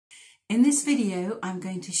In this video, I'm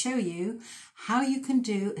going to show you how you can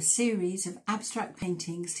do a series of abstract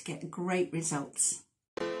paintings to get great results.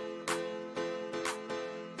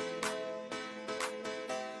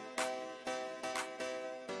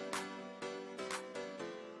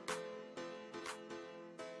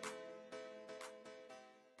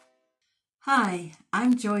 Hi,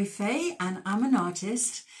 I'm Fahey and I'm an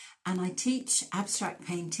artist and I teach abstract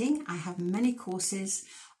painting. I have many courses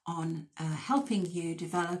on helping you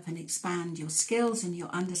develop and expand your skills and your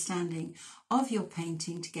understanding of your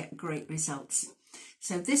painting to get great results.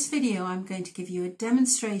 So this video I'm going to give you a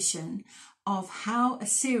demonstration of how a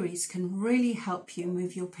series can really help you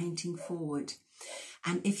move your painting forward.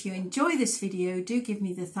 And if you enjoy this video, do give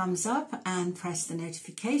me the thumbs up and press the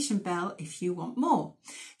notification bell if you want more.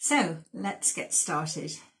 So let's get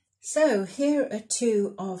started. So here are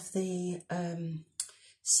two of the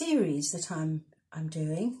series that I'm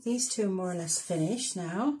doing. These two are more or less finished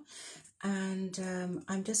now, and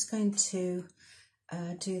I'm just going to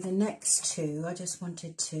do the next two. I just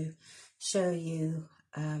wanted to show you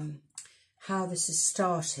how this has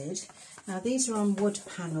started. Now these are on wood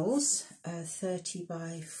panels, 30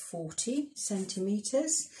 by 40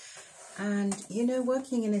 centimetres, and you know,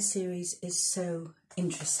 working in a series is so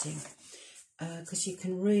interesting because you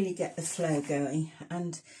can really get the flow going.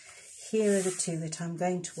 And here are the two that I'm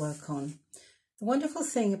going to work on. The wonderful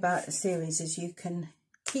thing about a series is you can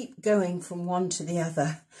keep going from one to the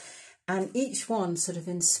other, and each one sort of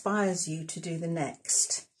inspires you to do the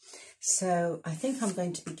next. So I think I'm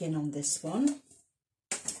going to begin on this one.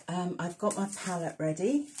 I've got my palette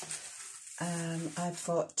ready. I've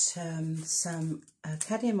got some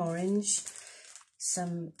cadmium orange,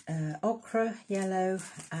 some ochre yellow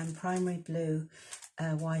and primary blue,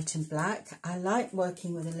 white and black. I like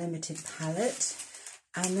working with a limited palette,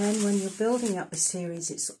 and then when you're building up a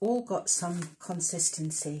series it's all got some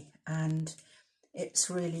consistency and it's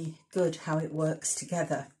really good how it works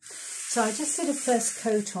together. So I just did a first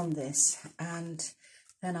coat on this, and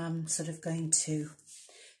then I'm sort of going to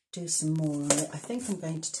do some more on it. I think I'm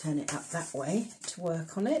going to turn it up that way to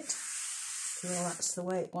work on it. Feel that's the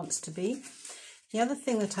way it wants to be. The other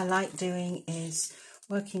thing that I like doing is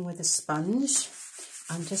working with a sponge.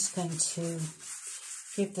 I'm just going to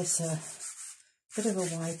give this a bit of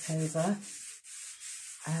a wipe over,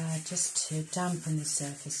 just to dampen the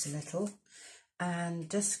surface a little, and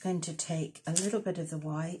just going to take a little bit of the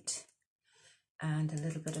white and a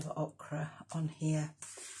little bit of ochre on here.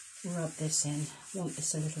 Rub this in. Want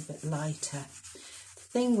this a little bit lighter. The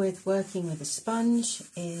thing with working with a sponge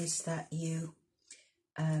is that you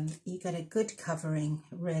get a good covering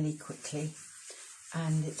really quickly,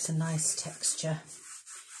 and it's a nice texture.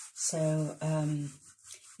 So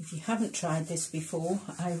if you haven't tried this before,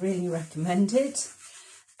 I really recommend it.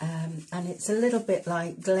 And it's a little bit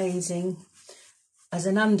like glazing as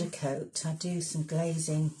an undercoat. I do some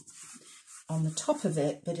glazing on the top of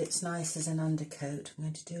it, but it's nice as an undercoat. I'm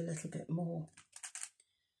going to do a little bit more.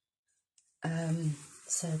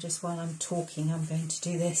 So just while I'm talking, I'm going to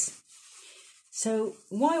do this. So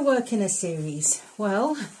why work in a series?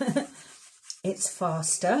 Well, it's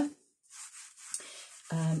faster,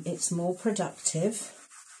 it's more productive,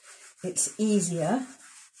 it's easier,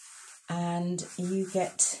 and you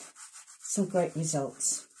get some great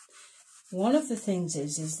results. One of the things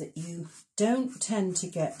is that you don't tend to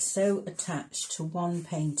get so attached to one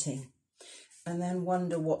painting and then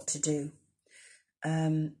wonder what to do.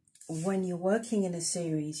 When you're working in a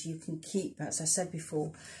series, you can keep, as I said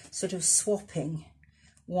before, sort of swapping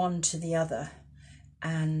one to the other,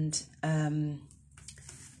 and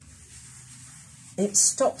it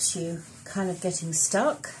stops you kind of getting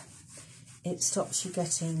stuck. It stops you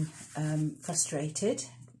getting frustrated,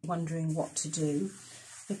 wondering what to do.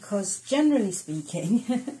 Because generally speaking,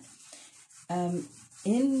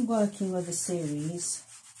 in working with a series,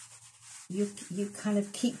 you kind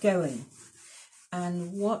of keep going,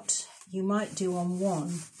 and what you might do on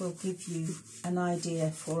one will give you an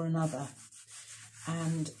idea for another,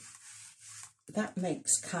 and that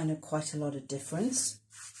makes kind of quite a lot of difference.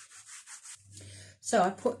 So I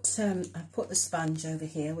put the sponge over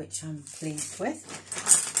here, which I'm pleased with.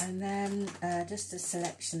 And then just a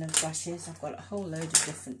selection of brushes. I've got a whole load of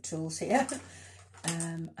different tools here.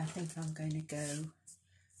 I think I'm going to go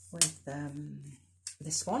with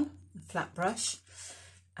this one, a flat brush.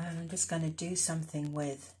 And I'm just going to do something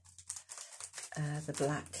with the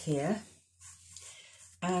black here.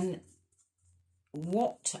 And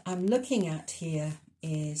what I'm looking at here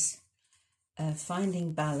is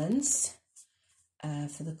finding balance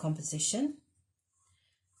for the composition.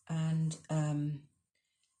 And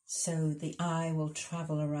so the eye will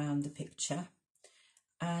travel around the picture,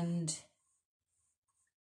 And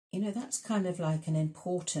you know, that's kind of like an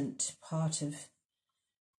important part of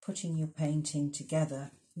putting your painting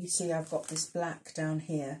together. You see I've got this black down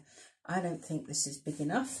here. I don't think this is big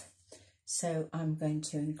enough, so I'm going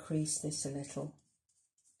to increase this a little.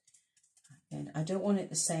 And I don't want it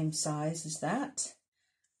the same size as that.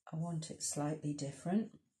 I want it slightly different.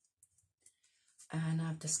 And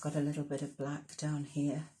I've just got a little bit of black down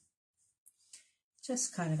here.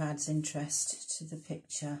 Just kind of adds interest to the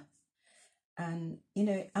picture. And, you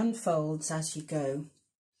know, it unfolds as you go.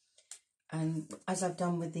 And as I've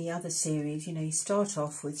done with the other series, you know, you start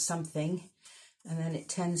off with something and then it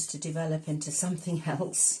tends to develop into something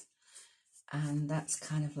else. And that's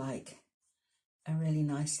kind of like a really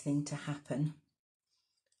nice thing to happen.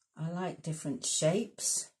 I like different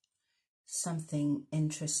shapes, something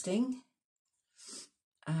interesting.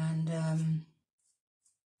 And,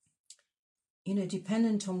 you know,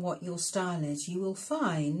 dependent on what your style is, you will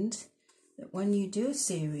find that when you do a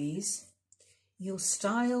series, your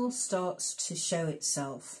style starts to show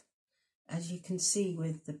itself. As you can see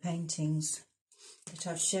with the paintings that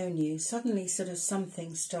I've shown you, suddenly sort of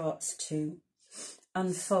something starts to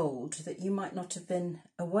unfold that you might not have been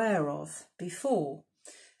aware of before.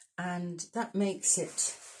 And that makes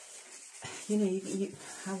it, you know, you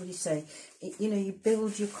how would you say, you know, you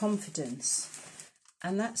build your confidence.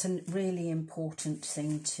 And that's a really important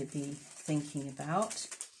thing to be thinking about,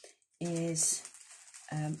 is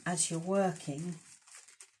as you're working,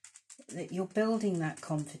 that you're building that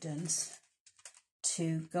confidence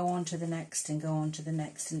to go on to the next and go on to the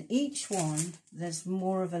next. And each one, there's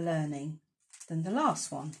more of a learning than the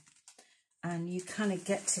last one. And you kind of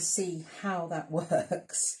get to see how that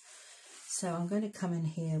works. So I'm going to come in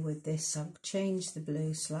here with this. I'll change the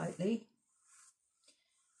blue slightly.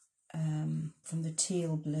 From the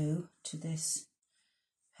teal blue to this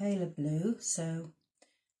paler blue. So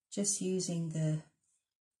just using the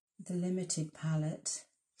limited palette.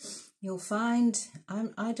 You'll find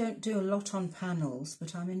I don't do a lot on panels,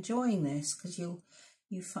 but I'm enjoying this because you'll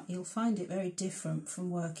find it very different from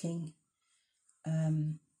working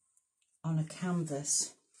on a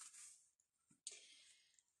canvas.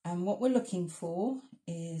 And what we're looking for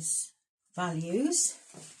is values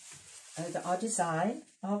that are design,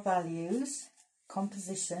 our values,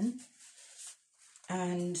 composition,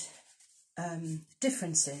 and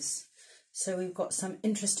differences. So we've got some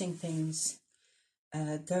interesting things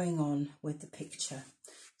going on with the picture.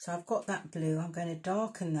 So I've got that blue. I'm going to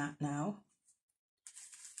darken that now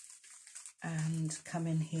and come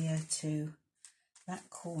in here to that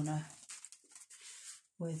corner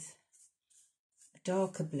with a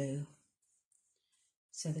darker blue.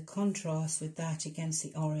 So the contrast with that against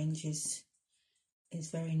the orange is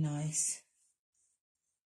very nice.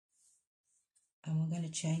 And we're going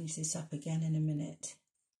to change this up again in a minute.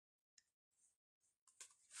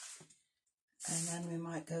 And then we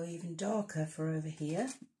might go even darker for over here.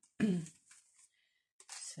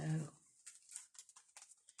 So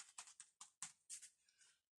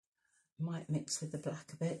might mix with the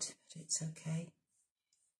black a bit, but it's okay.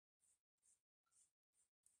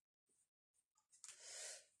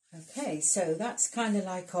 Okay, so that's kind of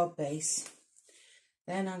like our base.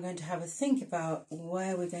 Then I'm going to have a think about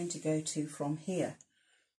where we're going to go to from here.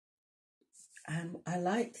 And I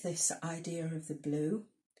like this idea of the blue,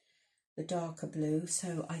 the darker blue,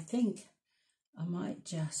 so I think I might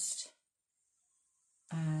just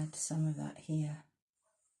add some of that here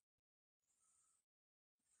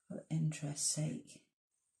for interest's sake.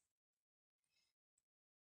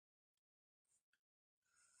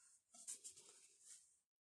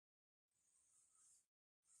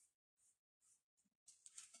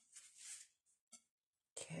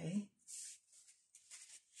 Okay.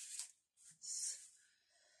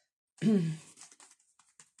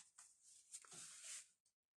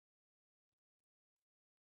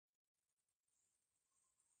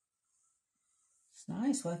 It's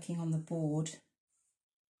nice working on the board.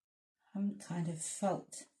 I haven't kind of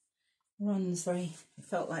felt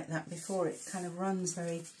like that before. It kind of runs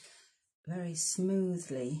very, very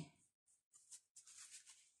smoothly.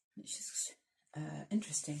 It's just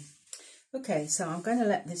interesting. Okay, so I'm going to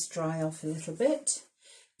let this dry off a little bit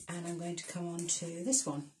and I'm going to come on to this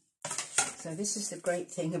one. So this is the great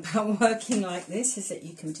thing about working like this, is that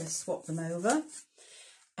you can just swap them over.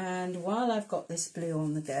 And while I've got this blue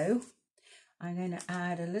on the go, I'm going to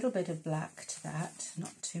add a little bit of black to that,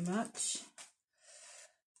 not too much.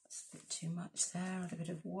 That's a bit too much there, a bit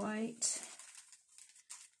of white.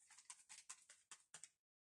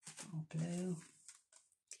 More blue.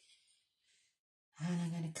 And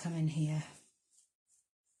I'm going to come in here.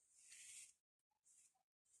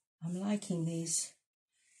 I'm liking these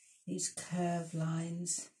these curved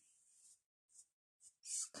lines.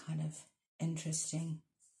 It's kind of interesting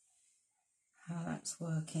how that's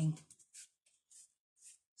working.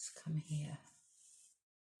 Let's come here.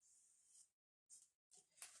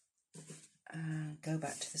 Go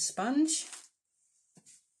back to the sponge.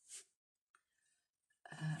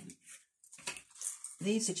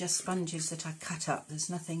 These are just sponges that I cut up. There's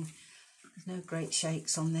no great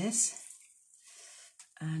shakes on this,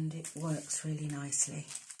 and it works really nicely.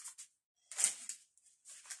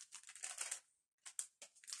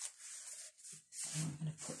 So I'm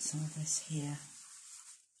going to put some of this here.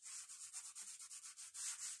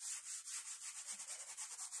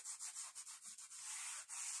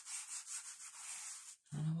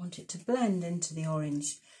 And I want it to blend into the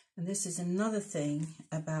orange. And this is another thing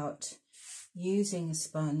about using a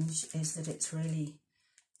sponge, is that it's really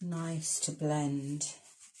nice to blend.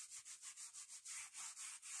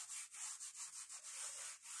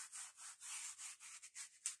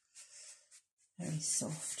 Very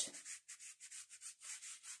soft.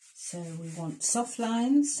 So we want soft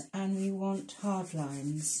lines and we want hard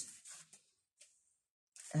lines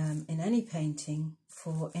in any painting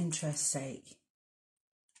for interest's sake.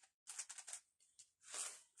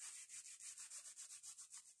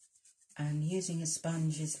 And using a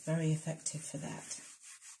sponge is very effective for that.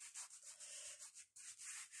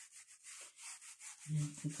 And you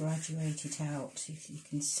can graduate it out, if you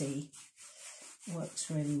can see. It works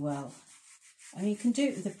really well. I mean, you can do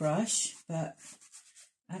it with a brush, but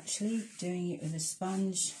actually doing it with a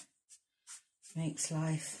sponge makes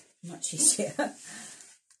life much easier.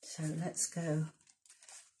 So let's go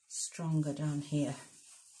stronger down here.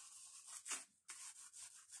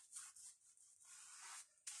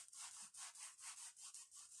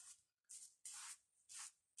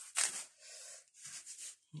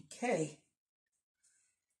 Okay.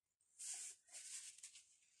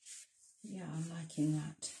 Yeah, I'm liking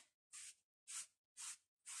that.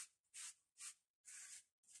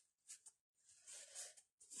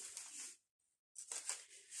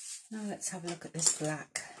 Now let's have a look at this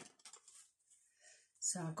black.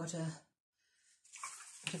 So I've got a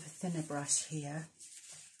bit of a thinner brush here.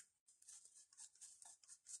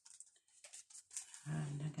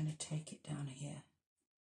 And I'm going to take it down here.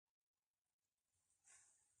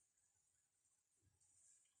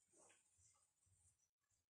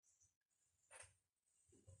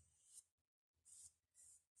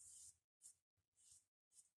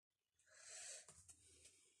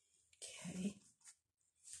 Okay.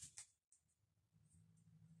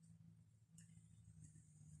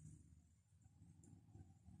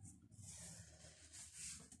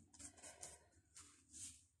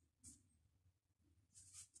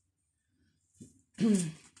 So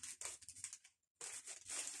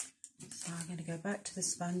I'm going to go back to the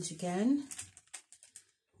sponge again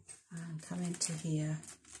and come into here.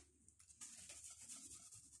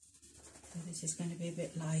 So this is going to be a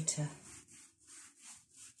bit lighter.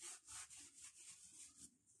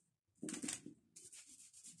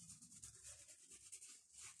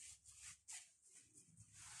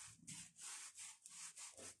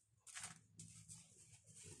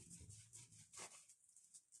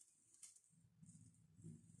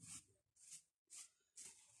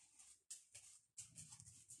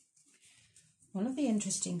 One of the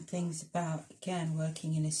interesting things about, again,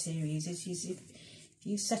 working in a series is if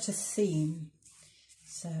you set a theme.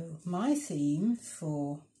 So my theme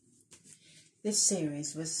for this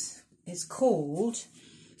series is called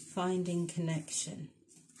Finding Connection.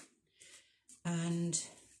 And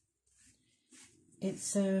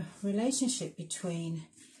it's a relationship between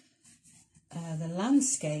the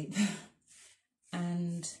landscape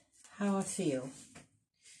and how I feel.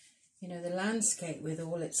 You know, the landscape with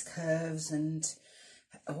all its curves and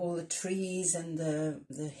all the trees and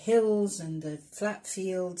the hills and the flat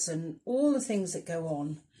fields and all the things that go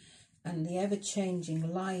on, and the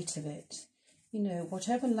ever-changing light of it. You know,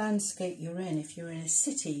 whatever landscape you're in, if you're in a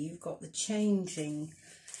city, you've got the changing,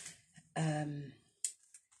 you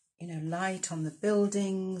know, light on the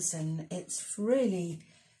buildings, and it's really,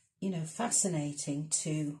 you know, fascinating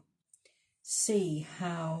to see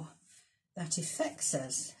how that affects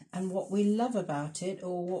us and what we love about it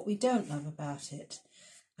or what we don't love about it.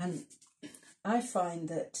 And I find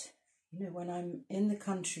that, you know, when I'm in the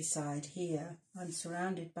countryside here, I'm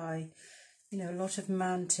surrounded by, you know, a lot of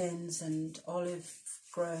mountains and olive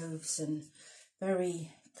groves and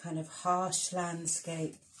very kind of harsh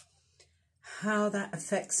landscape, how that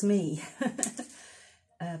affects me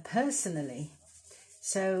personally.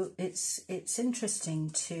 So it's interesting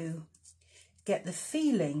to get the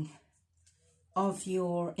feeling of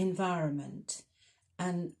your environment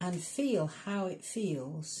and feel how it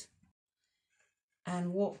feels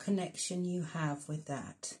and what connection you have with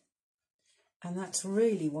that. And that's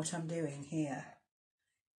really what I'm doing here,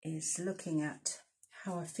 is looking at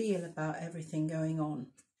how I feel about everything going on.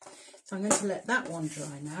 So I'm going to let that one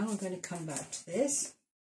dry now. I'm going to come back to this.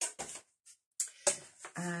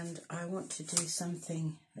 And I want to do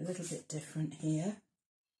something a little bit different here.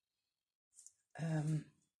 I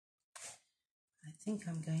think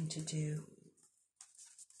I'm going to do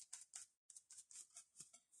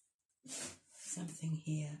something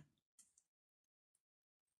here.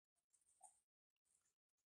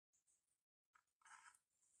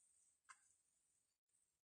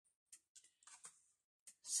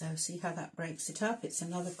 So see how that breaks it up? It's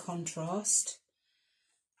another contrast,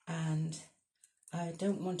 and I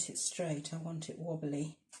don't want it straight, I want it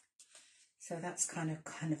wobbly. So that's kind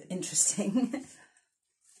of interesting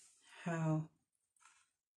how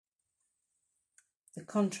the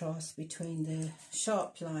contrast between the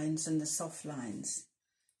sharp lines and the soft lines.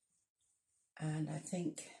 And I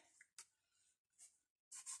think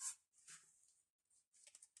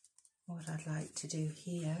what I'd like to do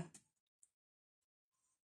here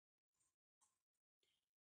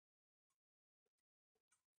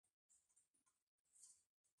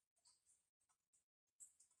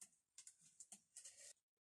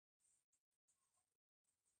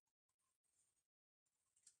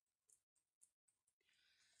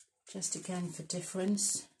just again for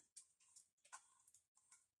difference,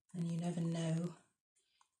 and you never know,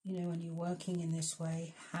 when you're working in this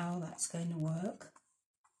way, how that's going to work.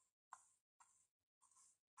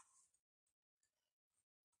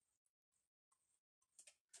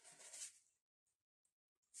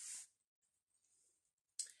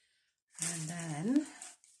 And then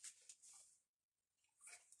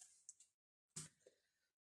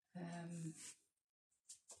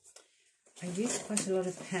I use quite a lot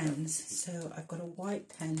of pens, so I've got a white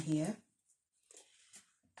pen here,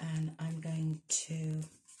 and I'm going to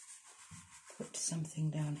put something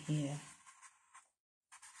down here.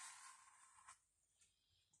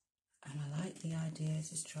 And I like the idea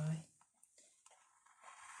as it's dry.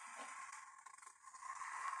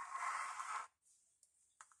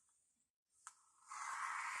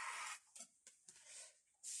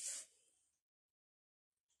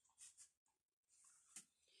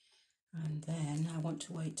 And then I want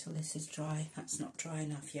to wait till this is dry. That's not dry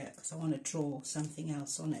enough yet because I want to draw something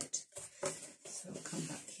else on it. So I'll come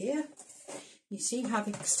back here. You see how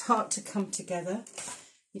they start to come together.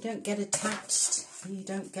 You don't get attached, you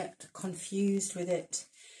don't get confused with it.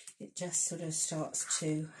 It just sort of starts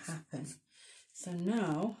to happen. So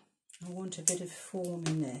now I want a bit of form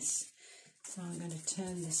in this. So I'm going to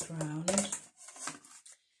turn this round,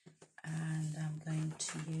 and I'm going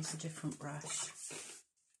to use a different brush.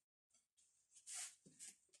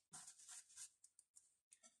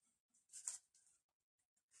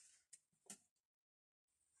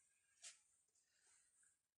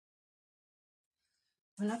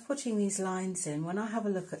 When I'm putting these lines in, when I have a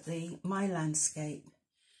look at my landscape,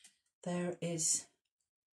 there is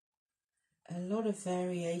a lot of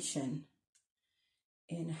variation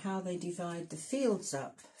in how they divide the fields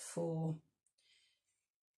up for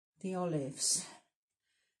the olives.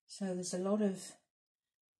 So there's a lot of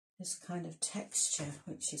this kind of texture,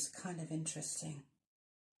 which is kind of interesting.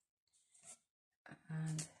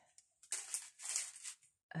 And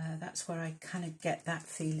that's where I kind of get that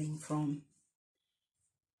feeling from.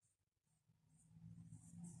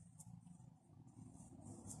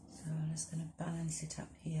 So I'm just going to balance it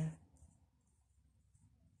up here.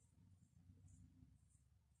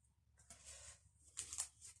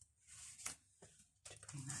 To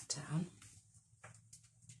bring that down.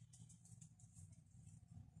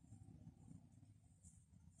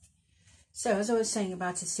 So as I was saying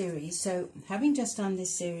about a series, so having just done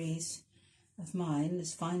this series of mine,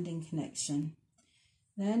 this Finding Connection,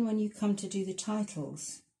 then when you come to do the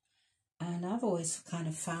titles, and I've always kind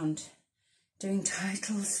of found doing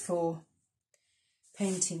titles for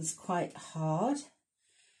paintings quite hard,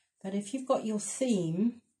 but if you've got your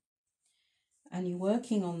theme and you're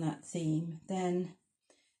working on that theme, then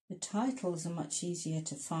the titles are much easier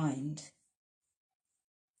to find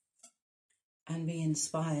and be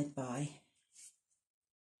inspired by.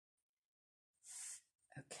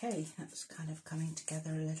 Okay, that's kind of coming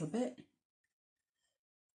together a little bit.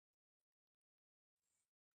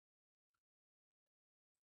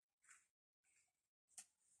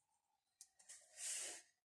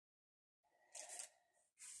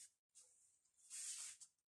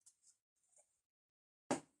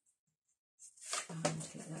 And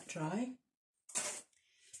let that dry.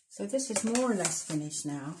 So this is more or less finished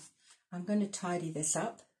now. I'm going to tidy this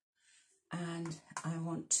up, and I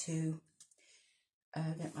want to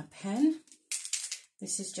get my pen.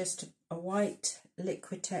 This is just a white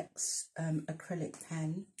Liquitex acrylic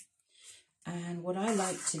pen, and what I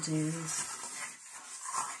like to do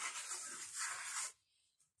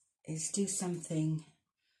is do something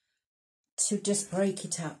to just break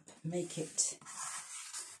it up, make it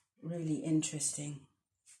really interesting.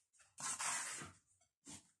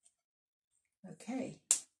 Okay,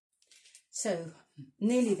 so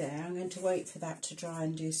nearly there. I'm going to wait for that to dry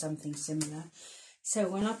and do something similar. So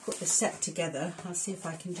when I put the set together, I'll see if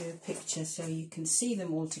I can do a picture so you can see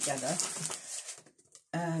them all together,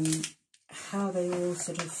 how they all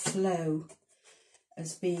sort of flow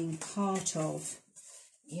as being part of,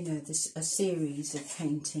 you know, a series of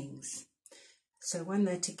paintings. So when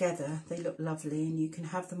they're together, they look lovely, and you can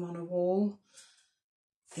have them on a wall,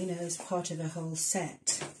 you know, as part of a whole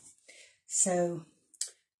set. So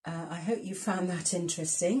I hope you found that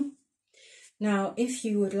interesting. Now, if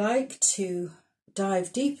you would like to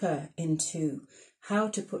dive deeper into how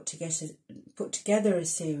to put together a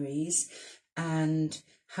series and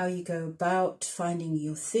how you go about finding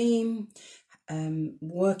your theme,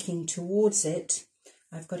 working towards it,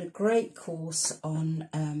 I've got a great course on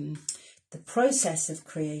the process of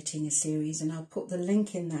creating a series, and I'll put the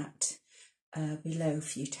link in that below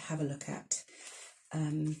for you to have a look at.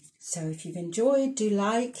 So if you've enjoyed, do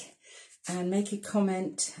like and make a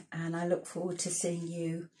comment, and I look forward to seeing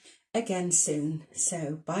you again soon.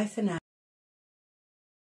 So bye for now.